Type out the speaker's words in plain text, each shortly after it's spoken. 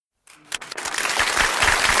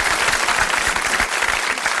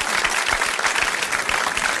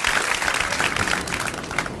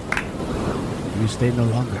You stay no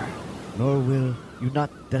longer, nor will you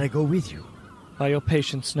not that I go with you. By your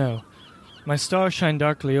patience, no. My stars shine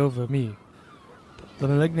darkly over me. The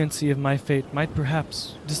malignancy of my fate might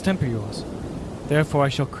perhaps distemper yours. Therefore I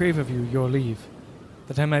shall crave of you your leave,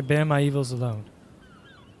 that I might bear my evils alone.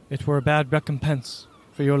 It were a bad recompense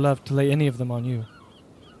for your love to lay any of them on you.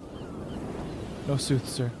 No sooth,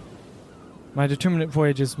 sir. My determinate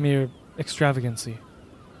voyage is mere extravagancy.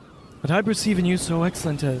 But I perceive in you so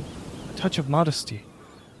excellent a touch of modesty,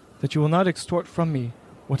 that you will not extort from me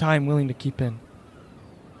what I am willing to keep in.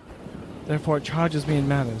 Therefore it charges me in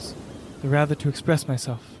manners, the rather to express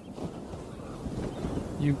myself.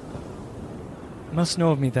 You must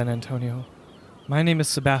know of me then, Antonio. My name is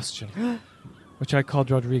Sebastian, which I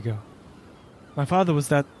called Rodrigo. My father was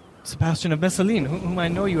that Sebastian of Messaline, whom I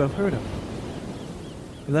know you have heard of.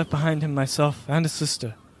 He left behind him myself and a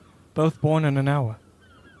sister, both born in an hour.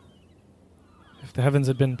 If the heavens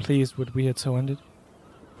had been pleased, would we had so ended?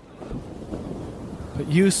 But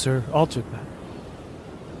you, sir, altered that.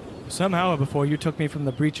 Some hour before you took me from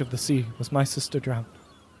the breach of the sea was my sister drowned.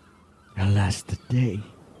 Alas, the day.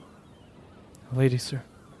 A lady, sir.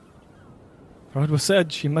 For it was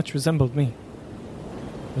said she much resembled me,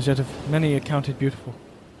 as yet of many accounted beautiful.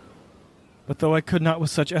 But though I could not with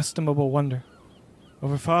such estimable wonder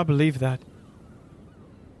over far believe that,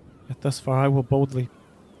 yet thus far I will boldly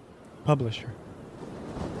publish her.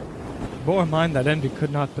 She bore a mind that envy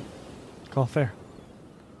could not but call fair.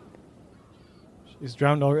 She is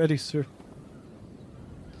drowned already, sir,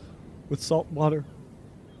 with salt water.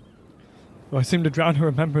 Though I seem to drown her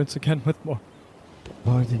remembrance again with more.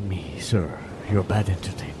 Pardon me, sir, your bad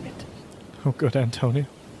entertainment. Oh, good Antonio.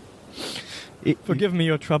 Forgive me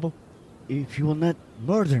your trouble. If you will not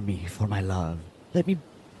murder me for my love, let me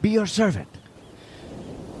be your servant.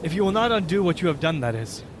 If you will not undo what you have done, that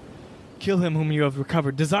is. Kill him whom you have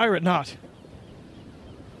recovered. Desire it not.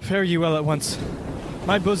 Fare ye well at once.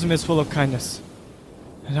 My bosom is full of kindness,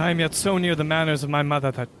 and I am yet so near the manners of my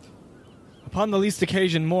mother that upon the least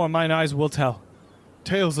occasion more mine eyes will tell.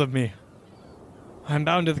 Tales of me. I am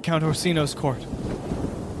bound to the Count Orsino's court.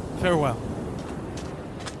 Farewell.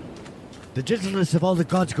 The gentleness of all the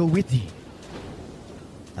gods go with thee.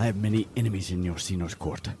 I have many enemies in Orsino's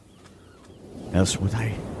court. Else would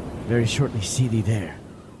I very shortly see thee there.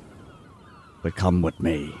 But come what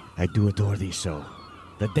may, I do adore thee so.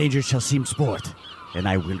 The danger shall seem sport, and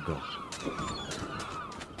I will go.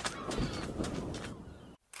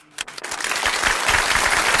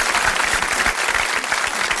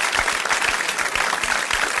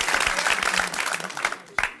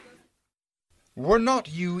 Were not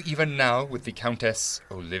you even now with the Countess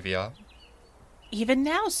Olivia? Even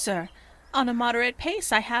now, sir. On a moderate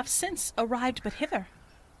pace I have since arrived but hither.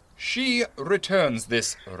 She returns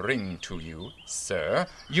this ring to you, sir.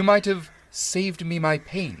 You might have saved me my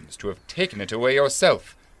pains to have taken it away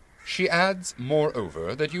yourself. She adds,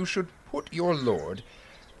 moreover, that you should put your lord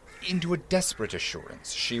into a desperate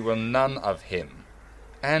assurance she will none of him.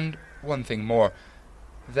 And one thing more,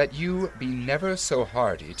 that you be never so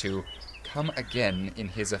hardy to come again in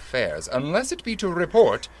his affairs, unless it be to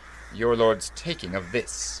report your lord's taking of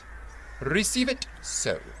this. Receive it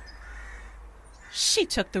so. She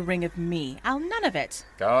took the ring of me. I'll none of it.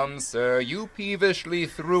 Come, sir, you peevishly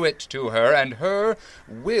threw it to her, and her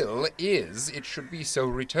will is it should be so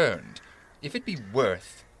returned. If it be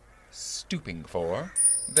worth stooping for,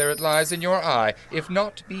 there it lies in your eye. If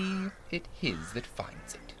not, be it his that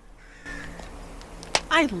finds it.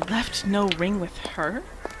 I left no ring with her.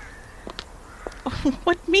 Oh,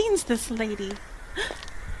 what means this lady?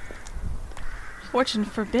 Fortune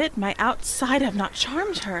forbid my outside have not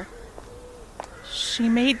charmed her. She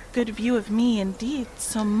made good view of me, indeed,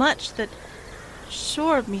 so much that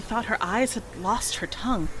sure methought her eyes had lost her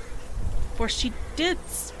tongue. For she did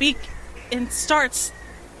speak in starts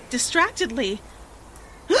distractedly.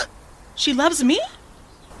 She loves me?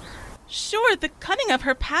 Sure, the cunning of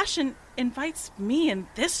her passion invites me and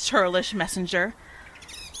this churlish messenger.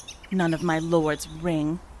 None of my lord's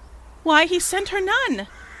ring. Why, he sent her none.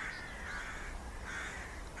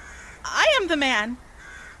 I am the man.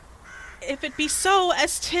 If it be so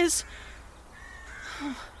as 'tis...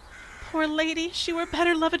 Oh, poor lady, she were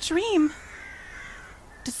better love a dream.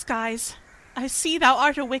 Disguise, I see thou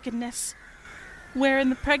art a wickedness, wherein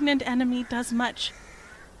the pregnant enemy does much.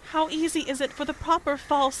 How easy is it for the proper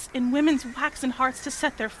false in women's waxen hearts to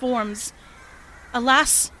set their forms.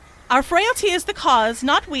 Alas, our frailty is the cause,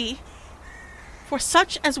 not we. For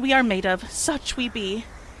such as we are made of, such we be.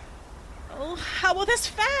 Oh, how will this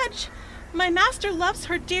fadge? My master loves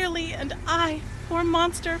her dearly, and I, poor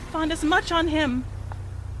monster, fond as much on him.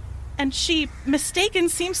 and she, mistaken,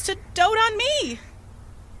 seems to dote on me.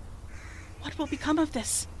 What will become of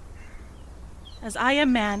this? As I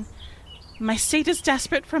am man, my state is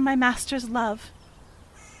desperate for my master's love.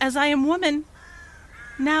 As I am woman,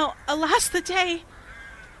 now, alas the day,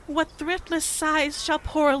 what thriftless sighs shall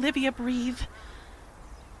poor Olivia breathe?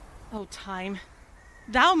 O time,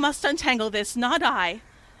 thou must untangle this, not I.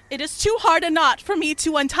 It is too hard a knot for me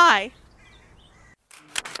to untie.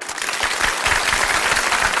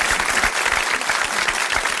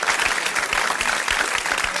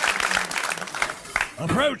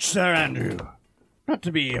 Approach, Sir Andrew. Not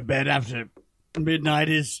to be abed after midnight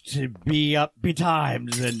is to be up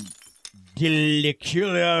betimes, and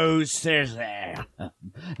deliculio cerce.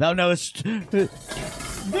 Thou knowest.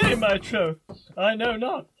 Nay, my troth, I know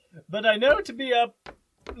not, but I know to be up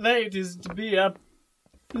late is to be up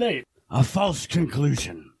late. A false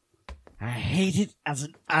conclusion. I hate it as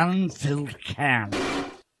an unfilled can.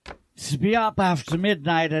 To be up after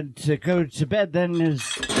midnight and to go to bed then is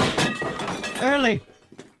early.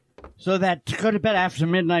 So that to go to bed after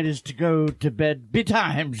midnight is to go to bed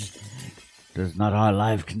betimes. Does not our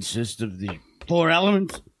life consist of the four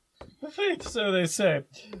elements? Faith, so they say,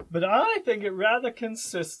 but I think it rather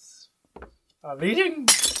consists of eating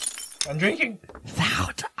and drinking. Thou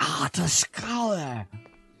art a scholar.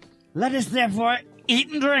 Let us therefore eat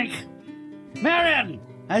and drink. Marian,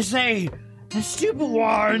 I say, a stupid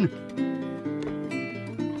warren.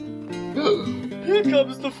 Here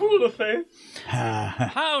comes the fool of faith.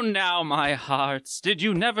 How now, my hearts? Did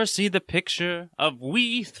you never see the picture of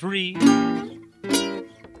we three?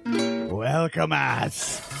 Welcome,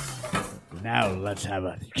 ass. Now let's have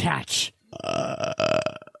a catch.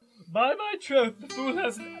 By my troth, the fool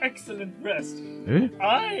has an excellent breast. Huh?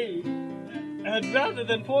 I had rather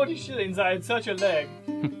than 40 shillings I had such a leg,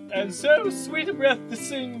 and so sweet a breath to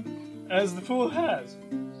sing as the fool has.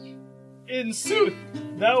 In sooth,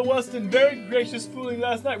 thou wast in very gracious fooling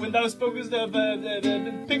last night when thou spokest of the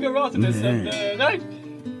Pingarotinus of the night,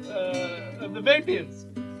 of the Vapians,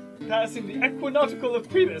 passing the equinautical of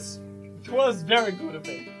Primus. 'Twas very good of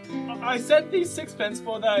thee. I sent thee sixpence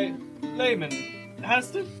for thy layman.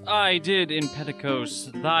 Hast it? I did in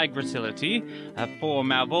petticoats thy gracility, for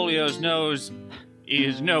Malvolio's nose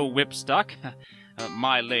is no whipstock.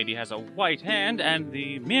 My lady has a white hand, and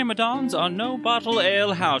the myrmidons are no bottle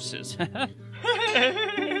ale houses.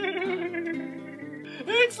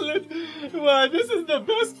 Excellent! Why, this is the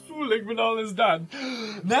best fooling when all is done.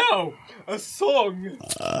 Now, a song.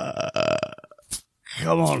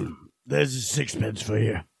 Come on, there's a sixpence for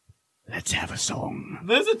you. Let's have a song.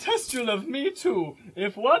 There's a testule of me too.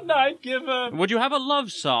 If one night give a... Would you have a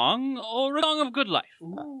love song or a song of good life?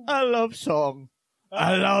 A love song.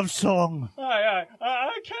 A love song. Aye,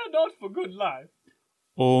 I care not for good life.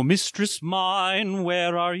 O mistress mine,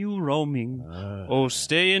 where are you roaming? Oh,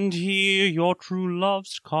 stay and hear your true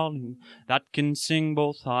love's calling, that can sing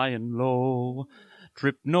both high and low.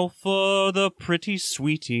 Trip no further, pretty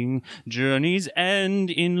sweeting, journeys end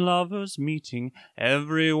in lovers' meeting,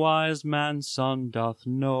 every wise man's son doth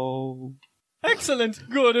know. Excellent,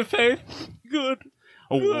 good of faith, good.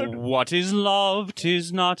 Oh, what is love?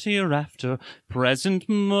 'Tis not hereafter. Present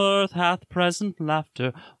mirth hath present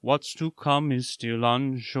laughter. What's to come is still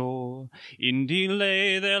unsure. In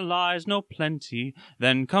delay there lies no plenty.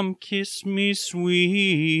 Then come kiss me,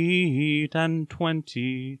 sweet and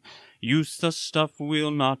 20. Use the stuff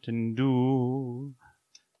will not endure.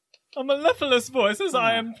 A mellifluous voice as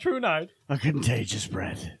I am true knight. A contagious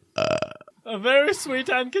breath. A very sweet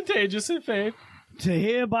and contagious in faith. To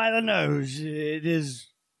hear by the nose, it is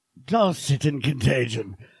dulcet in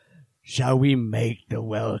contagion. Shall we make the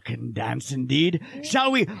welkin dance indeed?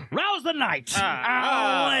 Shall we rouse the knight?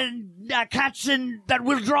 And catch in that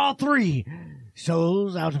will draw 3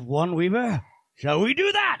 souls out of one weaver? Shall we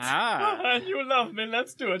do that? You love me,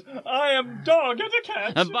 let's do it. I am dog at a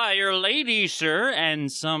catch. By your lady, sir,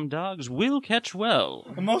 and some dogs will catch well.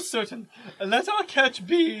 Most certain. Let our catch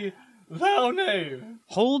be thou knave.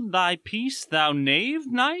 Hold thy peace, thou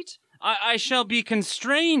knave knight. I shall be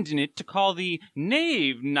constrained in it to call thee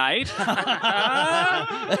knave knight.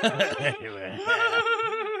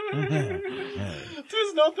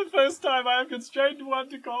 'Tis not the first time I have constrained one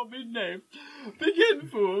to call me knave. Begin,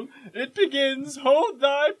 fool. It begins, hold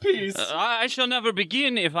thy peace. I shall never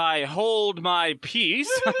begin if I hold my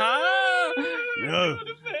peace. No.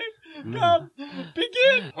 Come,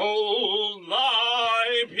 begin. Hold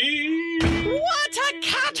thy peace. What a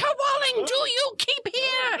caterwauling do you keep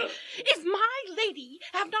here? If my lady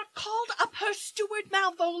have not called up her steward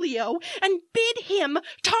Malvolio and bid him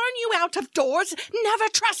turn you out of doors, never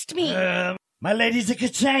trust me. My lady's a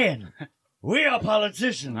Cachayan. We are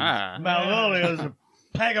politicians. Malvolio's a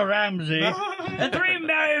peg of Ramsey, and 3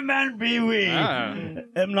 merry men be we.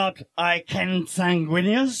 Am not I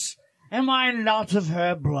consanguineous? Am I not of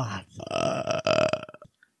her blood?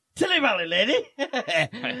 Tilly Valley, lady.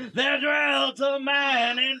 There dwelt a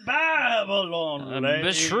man in Babylon, lady.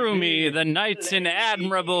 Beshrew me, the knight's in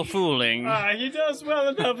admirable fooling. He does well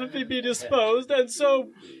enough if he be disposed, and so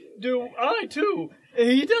do I too.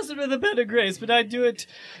 He does it with a better grace, but I do it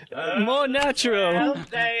more natural.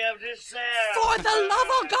 Day of despair. For the love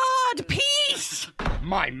of God, peace!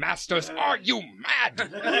 My masters, are you mad?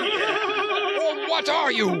 Or what are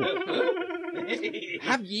you?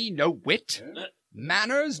 Have ye no wit,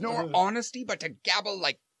 manners, nor honesty, but to gabble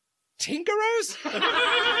like tinkerers?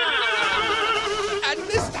 At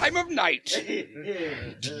this time of night,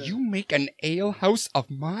 do you make an alehouse of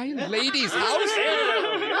my lady's house?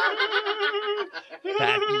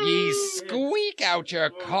 That ye squeak out your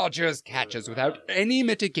codgers' catches without any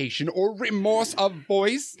mitigation or remorse of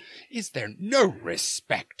voice? Is there no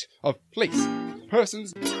respect of place,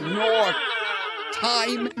 persons, nor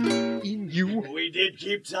time in you? We did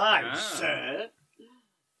keep time, sir.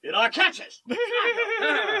 In our catches.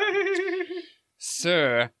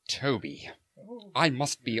 Sir Toby, I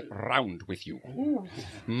must be round with you.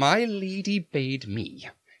 My lady bade me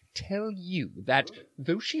tell you that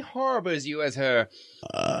though she harbors you as her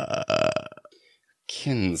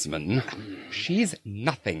kinsman, she's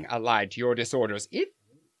nothing allied to your disorders. If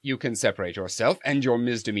you can separate yourself and your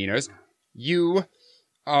misdemeanors, you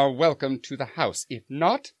are welcome to the house. If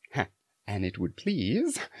not, and it would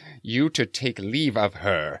please you to take leave of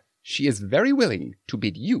her, she is very willing to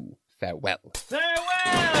bid you farewell.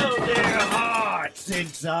 Farewell, dear heart,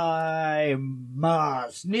 since I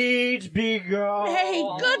must needs be gone. Hey,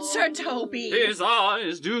 good Sir Toby. His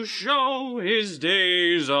eyes do show his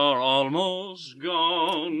days are almost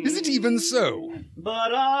gone. Is it even so?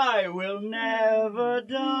 But I will never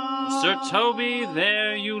die. Sir Toby,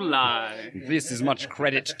 there you lie. This is much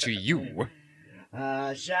credit to you.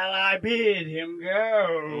 Shall I bid him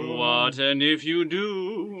go? What, and if you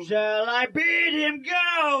do? Shall I bid him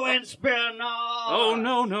go and spare not? Oh,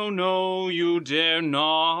 no, no, no, you dare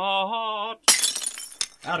not.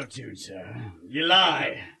 Out of tune, sir. You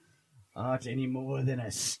lie. Art any more than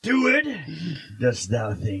a steward? Dost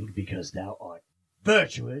thou think, because thou art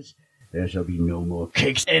virtuous, there shall be no more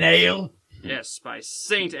cakes and ale? Yes, by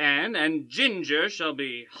Saint Anne, and ginger shall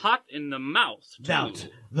be hot in the mouth, too. Thou'rt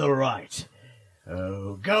the right.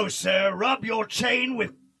 Oh, go, sir, rub your chain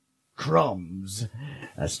with crumbs.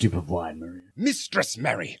 A stoup of wine, Marie. Mistress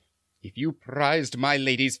Mary, if you prized my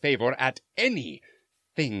lady's favour at any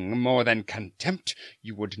thing more than contempt,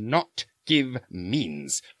 you would not give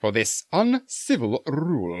means for this uncivil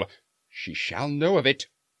rule. She shall know of it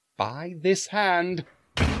by this hand.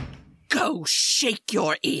 Go shake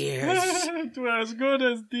your ears. 'Twere as good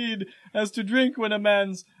as deed as to drink when a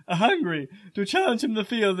man's hungry, to challenge him the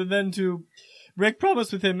field, and then to break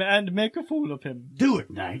promise with him and make a fool of him. Do it,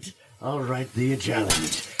 knight. I'll write thee a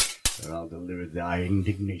challenge, or I'll deliver thy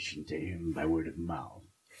indignation to him by word of mouth.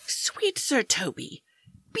 Sweet Sir Toby,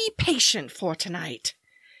 be patient for tonight.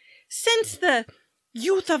 Since the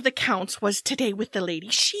youth of the Count's was today with the lady,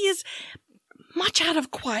 she is much out of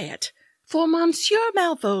quiet. For Monsieur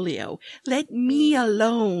Malvolio, let me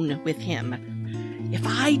alone with him. If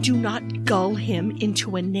I do not gull him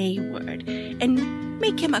into a nay word and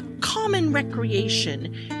make him a common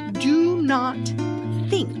recreation, do not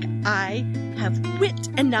think I have wit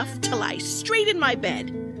enough to lie straight in my bed.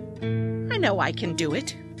 I know I can do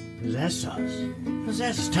it. Possess us.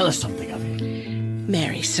 Possess us. Tell us something of him.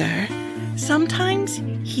 Marry, sir, sometimes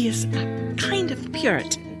he is a kind of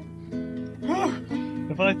Puritan.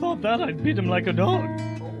 If I thought that, I'd beat him like a dog.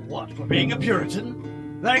 What, for being a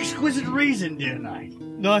Puritan? Thy exquisite reason, dear knight.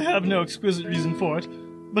 I have no exquisite reason for it,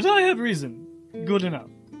 but I have reason. Good enough.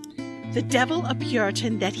 The devil a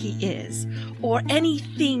Puritan that he is, or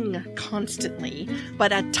anything constantly,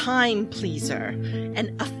 but a time pleaser,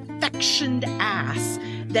 an affectioned ass,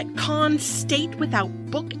 that cons state without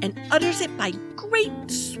book and utters it by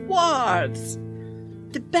great swaths.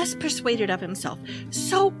 The best persuaded of himself,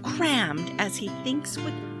 so crammed as he thinks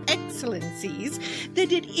with excellencies,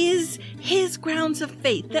 that it is his grounds of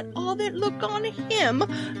faith that all that look on him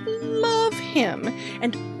love him,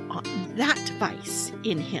 and on that vice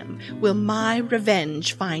in him will my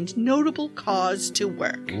revenge find notable cause to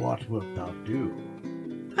work. What wilt thou do?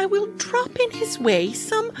 I will drop in his way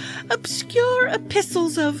some obscure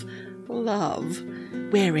epistles of love,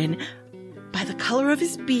 wherein By the color of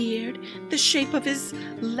his beard, the shape of his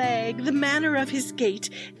leg, the manner of his gait,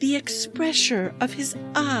 the expression of his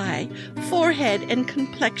eye, forehead, and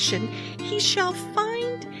complexion, he shall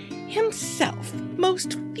find himself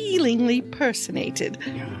most feelingly personated.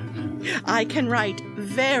 I can write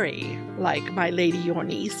very like my lady your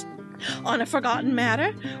niece. On a forgotten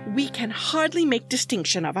matter, we can hardly make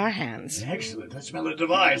distinction of our hands. Excellent. I smell a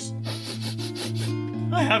device.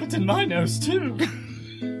 I have it in my nose, too.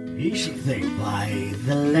 He should think by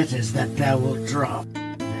the letters that thou wilt drop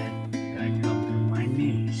that I come to my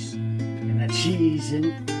niece, and that she's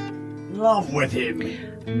in love with him.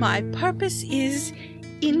 My purpose is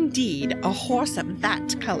indeed a horse of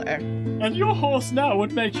that color. And your horse now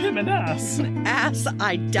would make him an ass. Ass,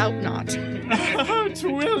 I doubt not.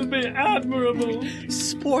 'Twill be admirable.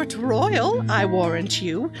 Sport royal, I warrant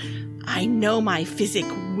you. I know my physic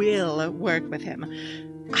will work with him.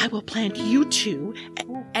 I will plant you two,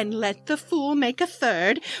 and let the fool make a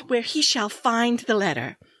third, where he shall find the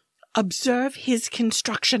letter. Observe his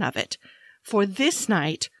construction of it. For this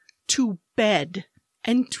night, to bed,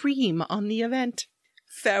 and dream on the event.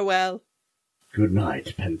 Farewell. Good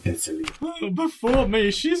night, Penthesilea. Before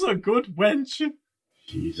me, she's a good wench.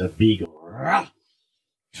 She's a beagle.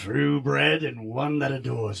 True bred and one that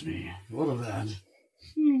adores me. What of that?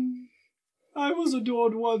 I was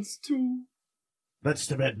adored once, too. Let's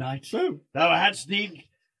to bed, knight. Oh. Thou hadst need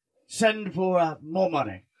send for more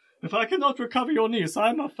money. If I cannot recover your niece, I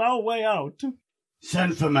am a foul way out.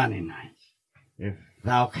 Send for money, knight. If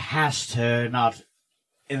thou hast her not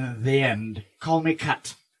in the end, call me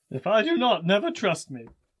Cut. If I do not, never trust me.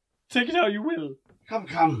 Take it how you will.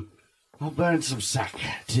 Come. I'll burn some sack.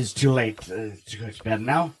 'Tis too late to go to bed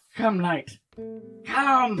now. Come, knight.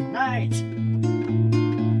 Come, knight.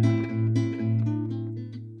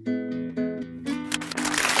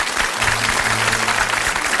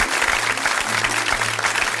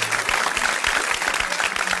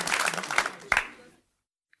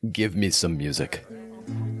 Give me some music.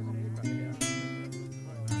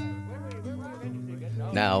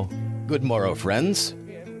 Now, good morrow, friends.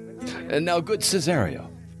 And now, good Cesario.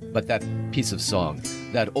 But that piece of song,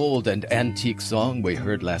 that old and antique song we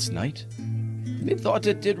heard last night, methought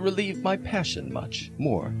it did relieve my passion much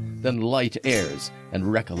more than light airs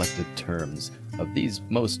and recollected terms of these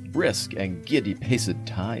most brisk and giddy-paced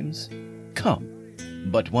times. Come,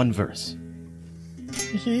 but one verse.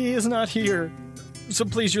 He is not here. So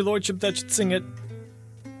please your lordship that should sing it.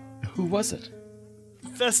 Who was it?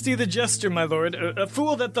 Festi the Jester, my lord. A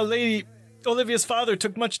fool that the lady Olivia's father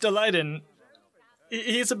took much delight in.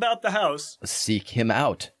 He is about the house. Seek him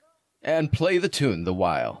out, and play the tune the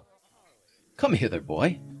while. Come hither,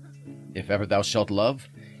 boy. If ever thou shalt love,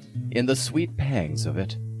 in the sweet pangs of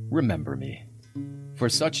it, remember me. For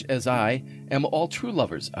such as I am all true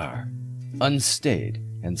lovers are, unstayed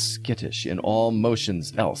and skittish in all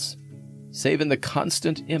motions else, save in the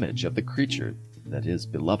constant image of the creature that is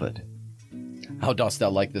beloved. How dost thou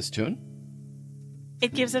like this tune?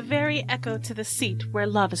 It gives a very echo to the seat where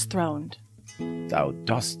love is throned. Thou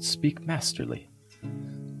dost speak masterly.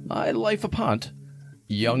 My life upon't,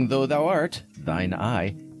 young though thou art, thine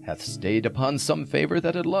eye hath stayed upon some favor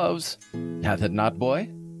that it loves. Hath it not, boy?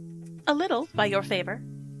 A little, by your favor.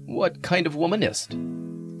 What kind of woman is't?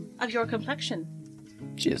 Of your complexion.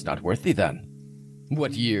 She is not worth thee, then.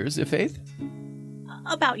 What years, i' faith?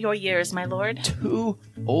 About your years, my lord. Too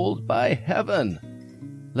old by heaven.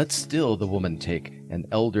 Let still the woman take an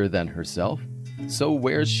elder than herself, so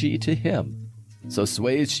wears she to him, so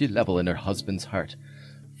sways she level in her husband's heart.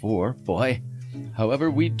 For, boy, however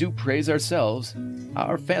we do praise ourselves,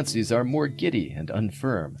 our fancies are more giddy and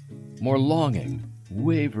unfirm, more longing,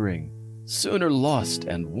 wavering, sooner lost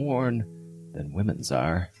and worn than women's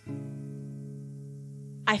are.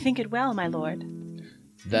 I think it well, my lord.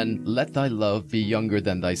 Then let thy love be younger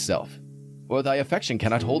than thyself, or thy affection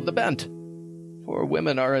cannot hold the bent. For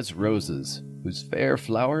women are as roses, whose fair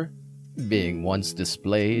flower, being once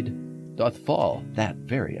displayed, doth fall that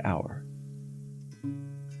very hour.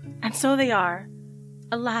 And so they are.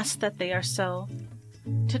 Alas, that they are so.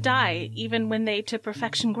 To die, even when they to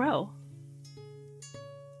perfection grow.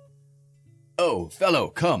 Oh, fellow,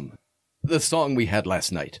 come. The song we had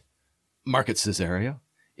last night. Mark it, Cesario.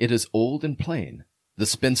 It is old and plain. The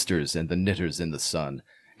spinsters and the knitters in the sun,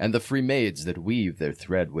 and the free maids that weave their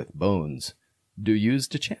thread with bones, do use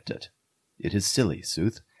to chant it. It is silly,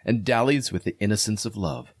 sooth, and dallies with the innocence of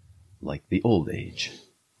love, like the old age.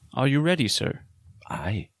 Are you ready, sir?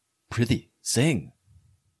 Aye, prithee, sing.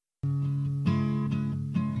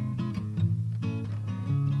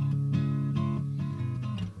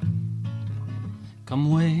 Come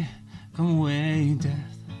away,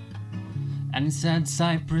 death, and sad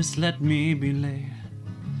cypress let me be laid.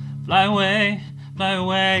 Fly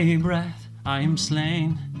away, breath, I am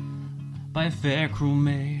slain by a fair cruel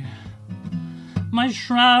maid. My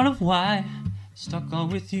shroud of white stuck all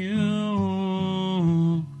with you,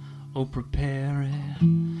 oh prepare it.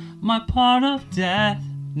 My part of death,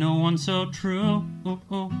 no one so true,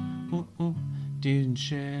 didn't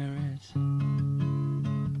share it.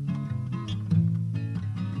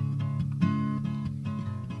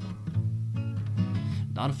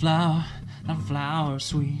 Not a flower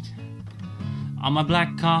sweet, on my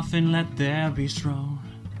black coffin let there be strewn.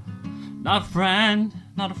 Not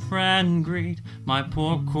a friend greet my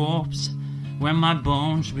poor corpse where my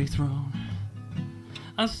bones should be thrown.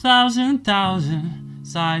 1,000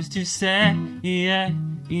 sighs to say,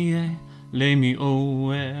 lay me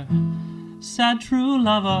where sad true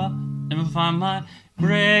lover never find my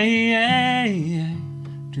grave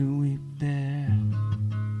to weep there.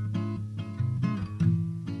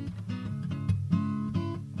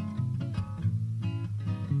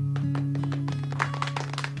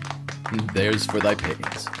 There's for thy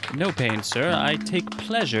pains. No pain, sir. I take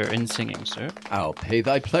pleasure in singing, sir. I'll pay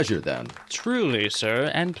thy pleasure then. Truly, sir,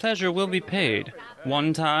 and pleasure will be paid.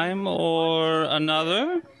 One time or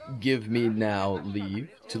another? Give me now leave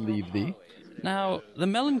to leave thee. Now, the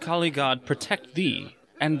melancholy god protect thee,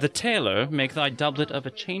 and the tailor make thy doublet of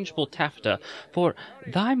a changeable taffeta, for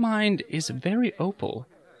thy mind is very opal.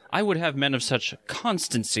 I would have men of such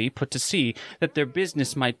constancy put to sea, that their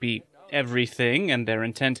business might be everything, and their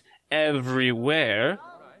intent everywhere.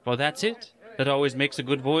 For that's it, that always makes a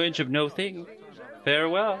good voyage of no thing.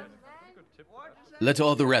 Farewell. Let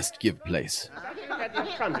all the rest give place.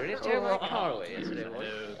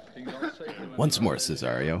 Once more,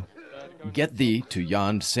 Cesario, get thee to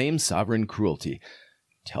yond same sovereign cruelty.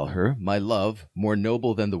 Tell her my love, more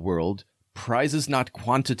noble than the world, prizes not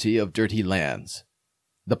quantity of dirty lands.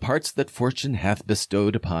 The parts that fortune hath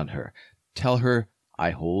bestowed upon her, tell her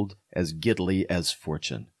I hold as giddily as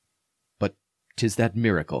fortune. But 'tis that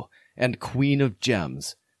miracle, and queen of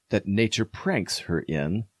gems, that nature pranks her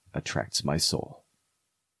in, attracts my soul.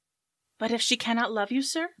 But if she cannot love you,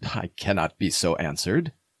 sir? I cannot be so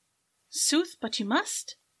answered. Sooth, but you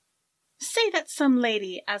must. Say that some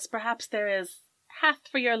lady, as perhaps there is, hath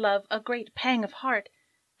for your love a great pang of heart,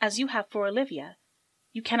 as you have for Olivia.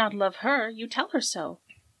 You cannot love her, you tell her so.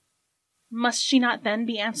 Must she not then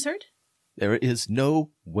be answered? There is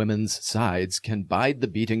no woman's sides can bide the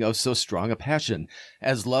beating of so strong a passion,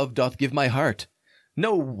 as love doth give my heart.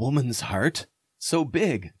 No woman's heart, so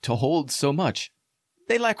big to hold so much.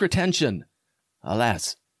 They lack retention.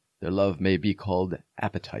 Alas, their love may be called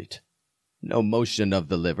appetite. No motion of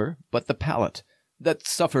the liver, but the palate, that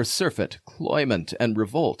suffer surfeit, cloyment, and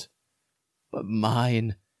revolt. But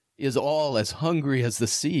mine is all as hungry as the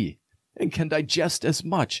sea, and can digest as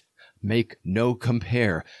much. Make no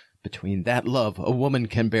compare between that love a woman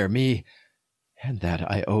can bear me, and that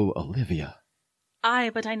I owe Olivia. Ay,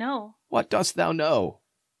 but I know. What dost thou know?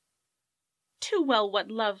 Too well what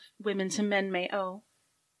love women to men may owe.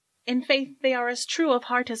 In faith they are as true of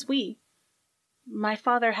heart as we. My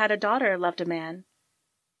father had a daughter loved a man.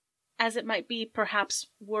 As it might be, perhaps,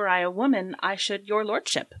 were I a woman, I should your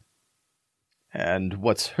lordship. And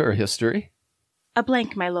what's her history? A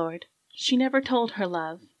blank, my lord. She never told her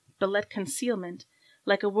love, but let concealment,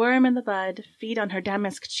 like a worm in the bud, feed on her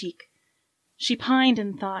damask cheek. She pined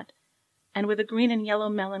in thought, and with a green and yellow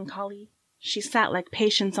melancholy, she sat like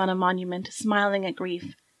Patience on a monument, smiling at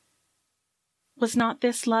grief. Was not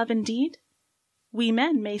this love indeed? We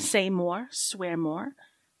men may say more, swear more,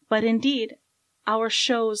 but indeed our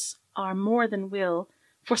shows are more than will,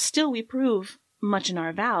 for still we prove much in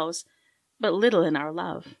our vows, but little in our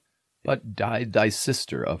love. But died thy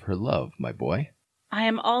sister of her love, my boy? I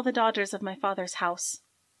am all the daughters of my father's house,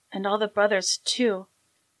 and all the brothers too.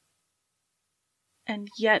 And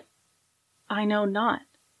yet I know not.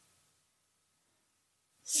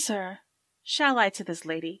 Sir, shall I to this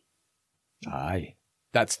lady? Aye,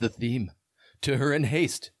 that's the theme. To her in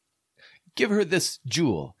haste. Give her this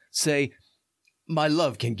jewel. Say, my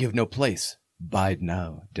love can give no place. Bide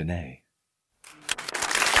now, Danae.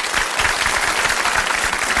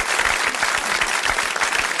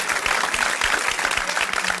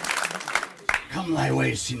 Come thy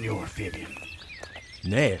way, Signor Fabian.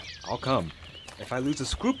 Nay, I'll come. If I lose a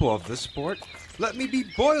scruple of this sport, let me be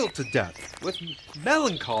boiled to death with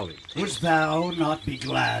melancholy. Wouldst thou not be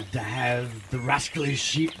glad to have the rascally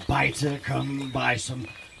sheep biter come by some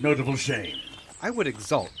notable shame? I would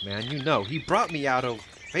exult, man, you know. He brought me out of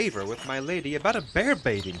favor with my lady about a bear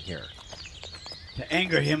baiting here. To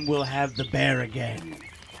anger him, we'll have the bear again,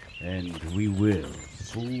 and we will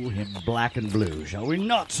fool him black and blue, shall we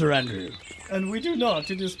not, Sir Andrew? And we do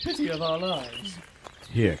not. It is pity of our lives.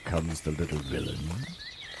 Here comes the little villain.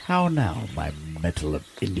 How now, my metal of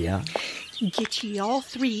India? Get ye all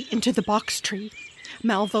three into the box tree.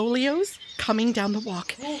 Malvolio's coming down the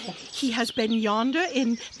walk. He has been yonder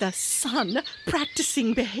in the sun,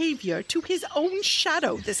 practicing behavior to his own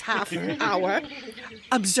shadow this half hour.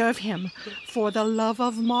 Observe him, for the love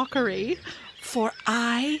of mockery, for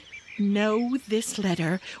I know this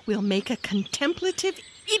letter will make a contemplative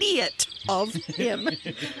idiot of him.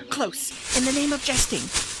 Close, in the name of jesting,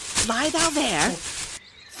 lie thou there,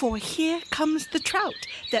 for here comes the trout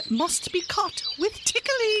that must be caught with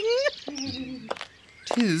tickling.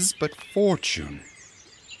 'Tis but fortune.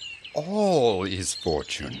 All is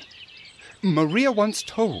fortune. Maria once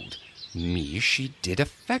told me she did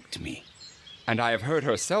affect me, and I have heard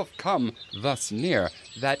herself come thus near,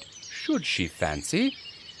 that should she fancy,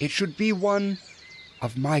 it should be one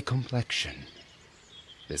of my complexion.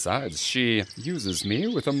 Besides, she uses me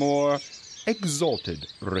with a more exalted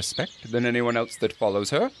respect than anyone else that follows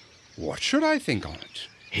her. What should I think on't?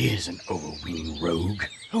 He is an overweening rogue.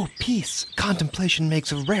 Oh, peace. Contemplation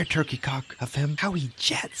makes a rare turkey cock of him. How he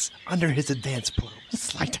jets under his advance plume.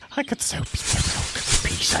 Slight, I could so be the rogue.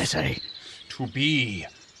 Peace, I say. To be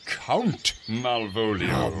Count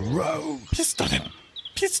Malvolio. Rogue. Pistol him.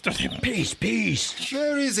 Pistol him. Peace, peace.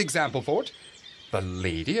 There is example for it. The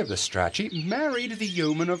lady of the Strachey married the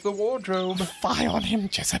yeoman of the wardrobe. Fie on him,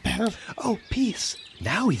 Jezebel. Oh, peace.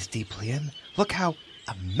 Now he's deeply in. Look how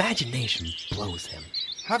imagination blows him.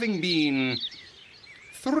 Having been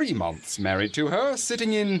 3 months married to her,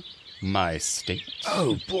 sitting in my state,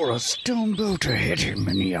 Oh, for a stone bolter hit him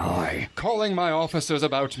in the eye. calling my officers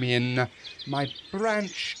about me in my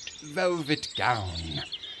branched velvet gown,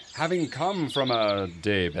 having come from a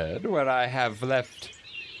daybed where I have left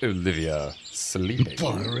Olivia sleeping.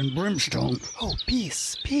 Fire and brimstone. Oh,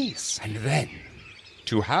 peace, peace. And then,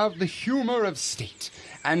 to have the humor of state,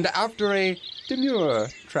 and after a demure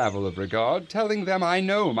travel of regard, telling them I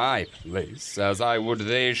know my place, as I would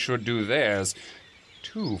they should do theirs,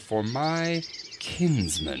 too, for my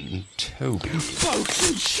kinsman, Toby. Boats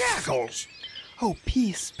and shackles. Oh,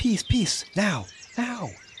 peace, peace, peace. Now, now.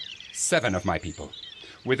 7 of my people,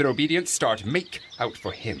 with their obedient start, make out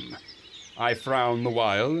for him. I frown the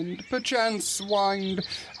while, and perchance wind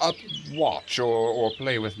up watch or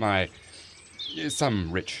play with my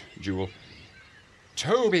some rich jewel.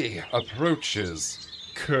 Toby approaches,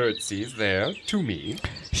 curtsies there to me.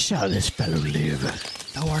 Shall this fellow live?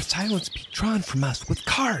 Though our silence be drawn from us with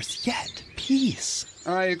cars, yet peace.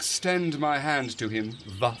 I extend my hand to him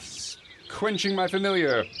thus, quenching my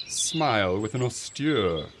familiar smile with an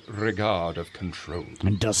austere regard of control,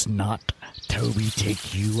 And does not Toby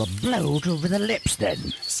take you a blow over the lips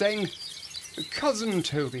then? saying, Cousin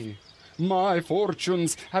Toby, my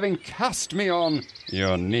fortunes having cast me on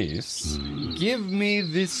your niece, give me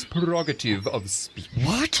this prerogative of speech.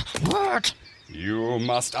 What? What? You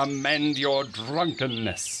must amend your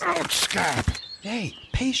drunkenness. Out, scab! Nay,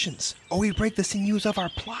 patience, or we break the sinews of our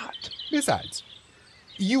plot. Besides,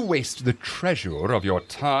 you waste the treasure of your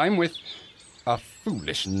time with a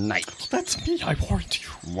foolish knight. That's me, I warrant you.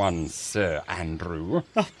 One Sir Andrew.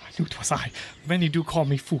 Ah, I knew 'twas I. Many do call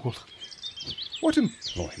me fool. What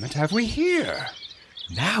employment have we here?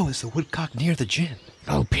 Now is the woodcock near the gin.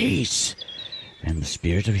 Oh, peace! And the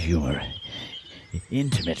spirit of humor.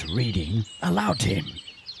 Intimate reading allowed to him.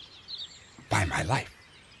 By my life,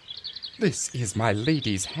 this is my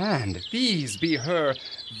lady's hand. These be her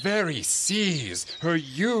very C's, her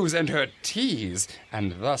U's and her T's,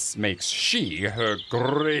 and thus makes she her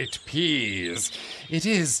great P's. It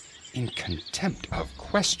is, in contempt of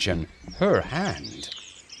question, her hand.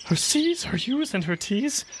 Her C's, her U's, and her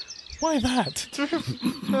T's? Why that?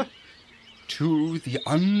 To the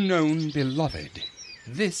unknown beloved,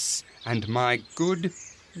 this and my good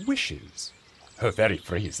wishes, her very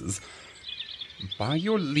phrases, by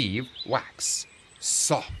your leave wax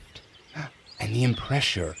soft, and the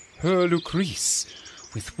impressure her Lucrece,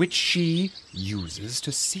 with which she uses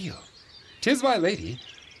to seal. 'Tis my lady.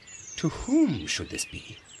 To whom should this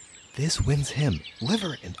be? This wins him,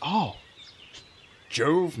 liver and all.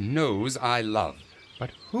 Jove knows I love,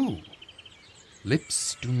 but who?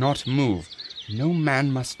 Lips do not move. No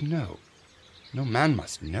man must know. No man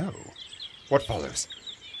must know. What follows?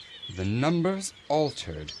 The numbers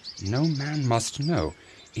altered. No man must know.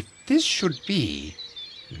 If this should be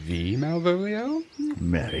thee, Malvolio,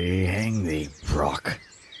 Marry, hang thee, Brock.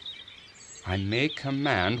 I may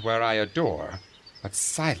command where I adore, but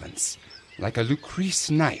silence, like a Lucrece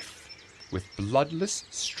knife, with bloodless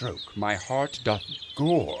stroke my heart doth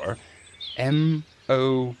gore, M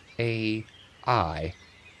M-O-A-I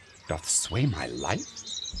doth sway my life?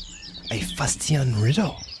 A fustian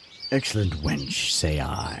riddle. Excellent wench, say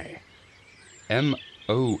I.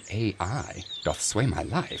 M-O-A-I doth sway my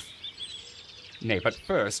life. Nay, but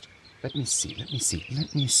first, let me see.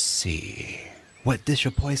 What dish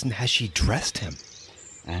of poison has she dressed him?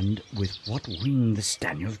 And with what wing the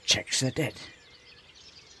Staniel checks at it?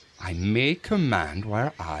 I may command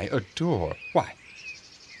where I adore. Why,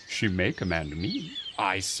 she may command me.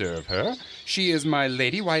 I serve her. She is my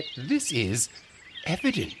lady. Why, this is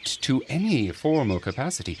evident to any formal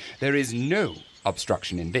capacity. There is no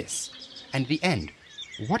obstruction in this. And the end,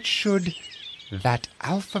 what should that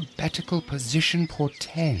alphabetical position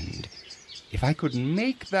portend? If I could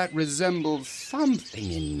make that resemble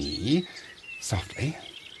something in me, softly,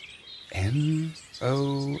 M-O-A-I.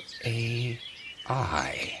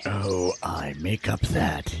 Oh, I make up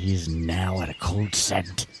that. He's now at a cold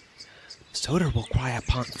scent. Soder will cry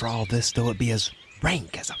upon for all this, though it be as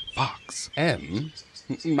rank as a fox.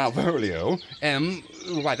 Malvolio.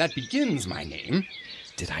 Why, that begins my name.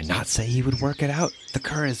 Did I not say he would work it out? The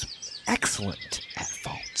cur is excellent at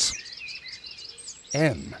faults.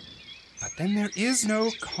 But then there is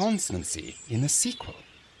no consonancy in the sequel.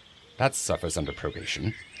 That suffers under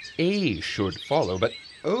probation. A should follow, but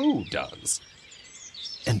O does.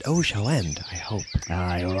 And O shall end, I hope.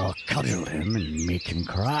 I will cudgel him and make him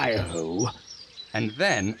cry, ho. And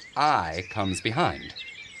then I comes behind.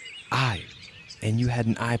 Aye, and you had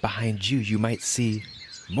an eye behind you, you might see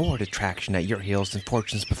more detraction at your heels than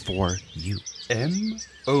fortunes before you. M-O-A-I.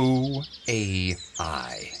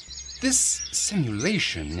 This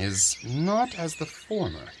simulation is not as the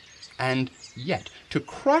former, and yet, to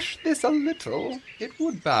crush this a little, it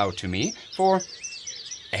would bow to me, for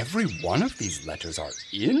every one of these letters are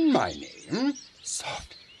in my name.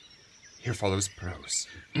 Soft. Here follows prose.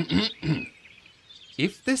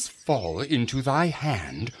 If this fall into thy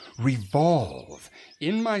hand, revolve.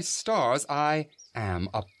 In my stars I am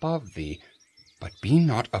above thee. But be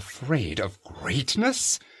not afraid of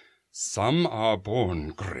greatness. Some are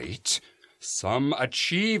born great, some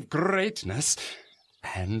achieve greatness,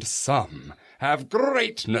 and some have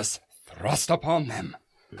greatness thrust upon them.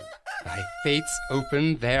 Thy fates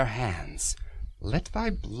open their hands. Let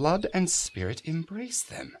thy blood and spirit embrace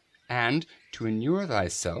them, and to inure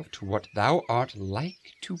thyself to what thou art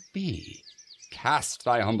like to be. Cast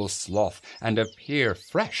thy humble sloth, and appear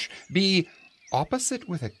fresh. Be opposite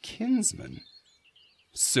with a kinsman.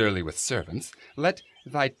 Surly with servants, let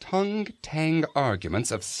thy tongue tang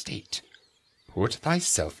arguments of state. Put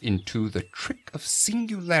thyself into the trick of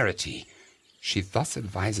singularity. She thus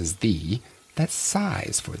advises thee that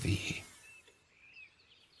sighs for thee.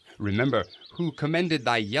 Remember who commended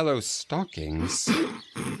thy yellow stockings,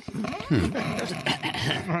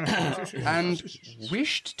 and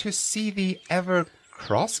wished to see thee ever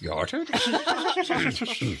cross-gartered?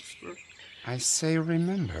 I say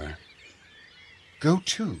remember. Go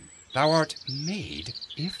to, thou art made,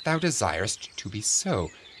 if thou desirest to be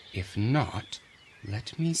so. If not,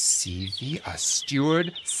 let me see thee a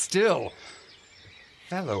steward still,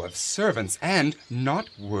 fellow of servants, and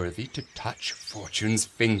not worthy to touch fortune's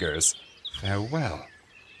fingers. Farewell.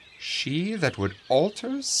 She that would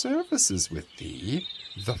alter services with thee,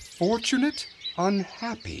 the fortunate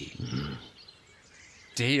unhappy.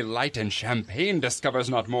 Daylight and champagne discovers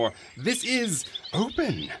not more. This is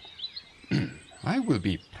open. I will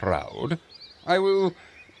be proud. I will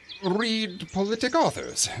read politic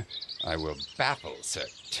authors. I will baffle Sir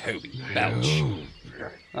Toby Belch.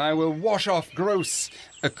 I will wash off gross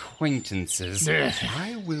acquaintances.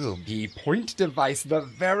 I will be point device the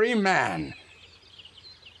very man.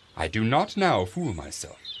 I do not now fool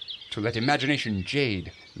myself to let imagination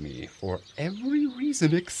jade me, for every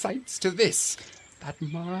reason excites to this, that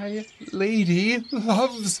my lady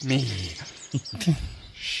loves me.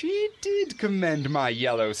 She did commend my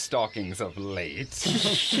yellow stockings of late.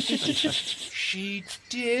 She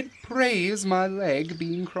did praise my leg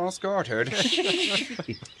being cross-gartered.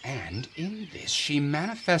 And in this she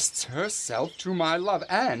manifests herself to my love,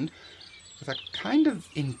 and, with a kind of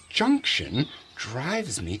injunction,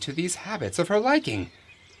 drives me to these habits of her liking.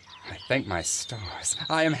 I thank my stars.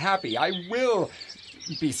 I am happy. I will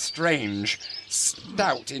be strange,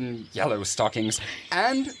 stout in yellow stockings,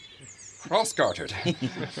 and cross-gartered.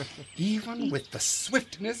 Even with the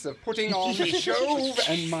swiftness of putting on Jove,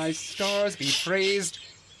 and my stars be praised,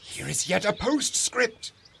 here is yet a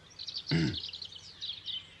postscript.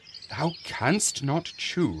 Thou canst not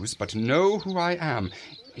choose, but know who I am.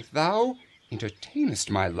 If thou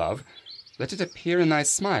entertainest my love, let it appear in thy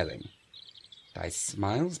smiling. Thy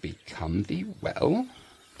smiles become thee well,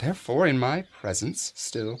 Therefore, in my presence,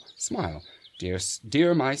 still smile.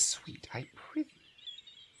 Dear my sweet, I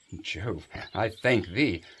prithee. Jove, I thank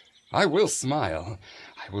thee. I will smile.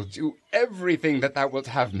 I will do everything that thou wilt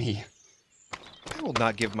have me. I will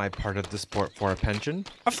not give my part of the sport for a pension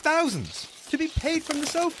of thousands, to be paid from the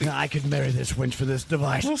Sophie. I could marry this wench for this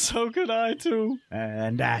device, So could I too.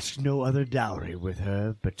 and ask no other dowry with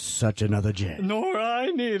her but such another gem. Nor I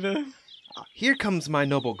neither. Here comes my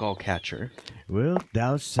noble gull catcher. Wilt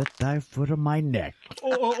thou set thy foot on my neck?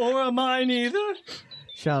 Or am I neither?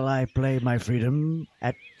 Shall I play my freedom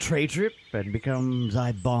at tray trip and become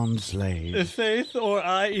thy bond slave? Faith or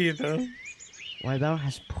I either. Why, thou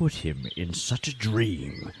hast put him in such a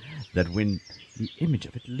dream that when the image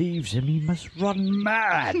of it leaves him, he must run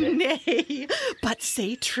mad. Nay, but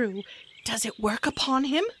say true, does it work upon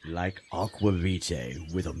him? Like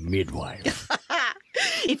aquavitae with a midwife.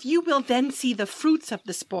 If you will then see the fruits of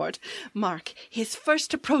the sport, mark his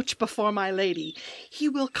first approach before my lady. He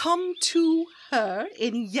will come to her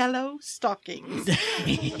in yellow stockings,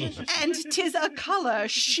 and 'tis a color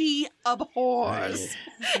she abhors,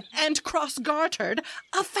 and cross-gartered,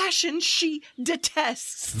 a fashion she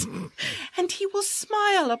detests. And he will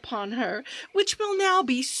smile upon her, which will now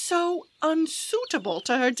be so unsuitable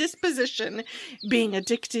to her disposition, being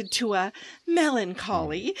addicted to a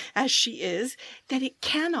melancholy, as she is, that it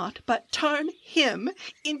cannot but turn him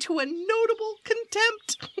into a notable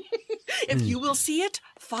contempt. If you will see it,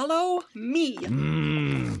 follow me.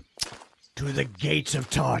 To the gates of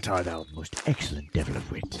Tartar, thou most excellent devil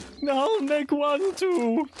of wit. I'll make one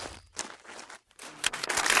too.